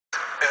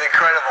is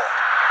incredible.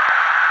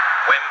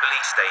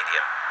 Wembley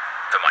Stadium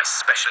for my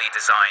specially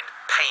designed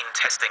pain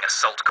testing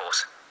assault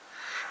course.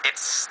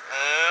 It's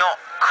not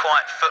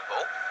quite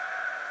football.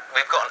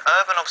 We've got an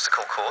urban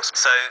obstacle course,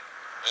 so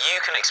you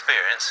can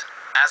experience,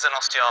 as an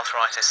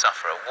osteoarthritis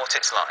sufferer, what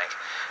it's like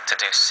to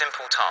do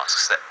simple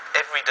tasks that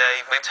every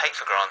day we take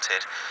for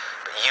granted,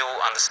 but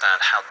you'll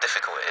understand how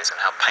difficult it is and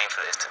how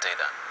painful it is to do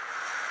that.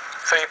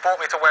 So you brought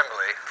me to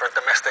Wembley for a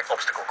domestic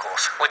obstacle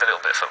course? With a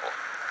little bit of football.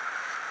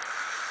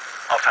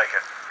 I'll take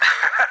it.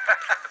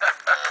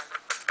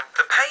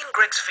 The pain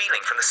Greg's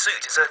feeling from the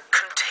suit is a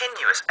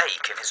continuous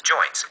ache in his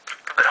joints,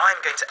 but I'm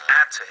going to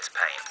add to his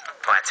pain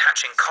by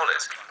attaching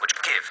collars which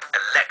give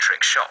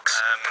electric shocks.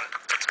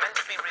 It's meant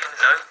to be real.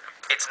 No,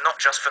 it's not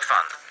just for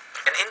fun.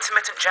 An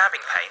intermittent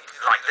jabbing pain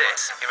like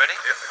this. You ready?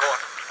 Yeah, go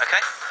on.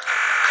 Okay.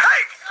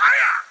 Hey!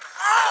 Hiya!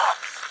 Oh!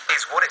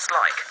 Is what it's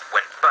like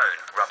when bone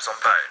rubs on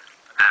bone.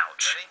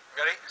 Ouch.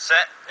 Ready?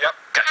 Set. Yep.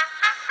 Go.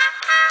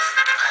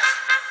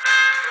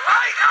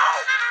 Right, ow!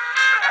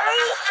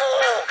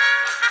 Oh!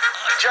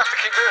 Do you have to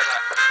keep doing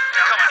that?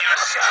 Come on, you're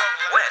a strong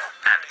lad. When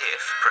and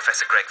if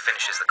Professor Greg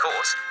finishes the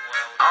course,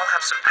 I'll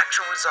have some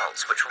actual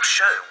results which will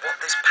show what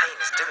this pain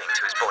is doing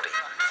to his body.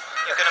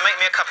 You're going to make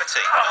me a cup of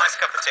tea. A nice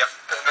cup of tea.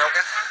 Bit of milk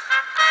in.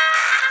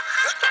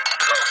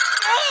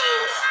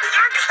 Oh!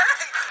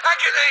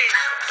 Agony!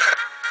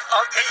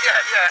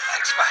 Yeah,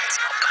 thanks, mate.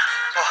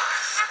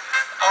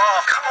 Oh,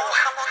 come on.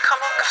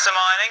 Some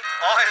ironing.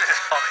 Oh,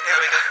 here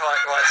we go.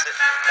 Right,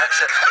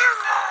 that's it.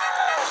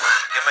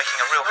 You're making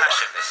a real hash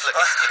of this. Look,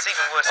 it's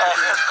even worse.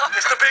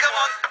 It's the big Come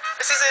one. on.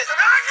 This is it.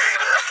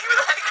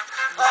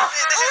 Oh,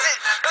 This is it.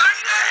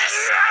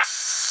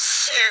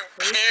 yes! You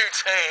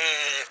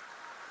beauty!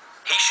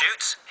 He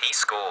shoots, he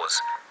scores.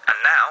 And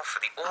now for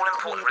the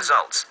all-important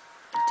results.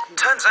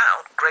 Turns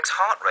out Greg's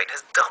heart rate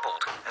has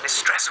doubled and his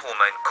stress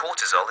hormone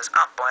cortisol is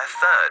up by a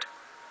third.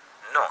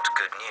 Not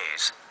good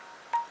news.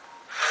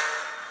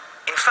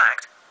 In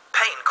fact,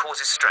 pain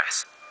causes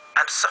stress,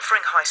 and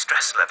suffering high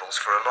stress levels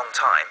for a long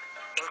time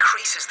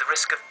increases the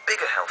risk of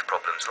bigger health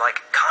problems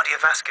like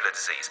cardiovascular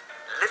disease,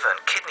 liver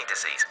and kidney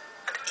disease,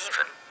 and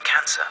even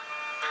cancer.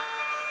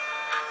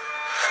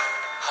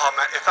 Oh,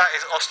 man, if that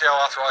is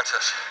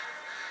osteoarthritis,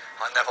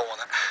 I never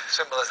want it.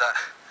 Simple as that.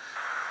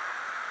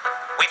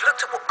 We've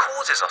looked at what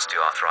causes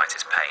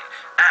osteoarthritis pain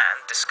and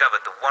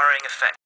discovered the worrying effect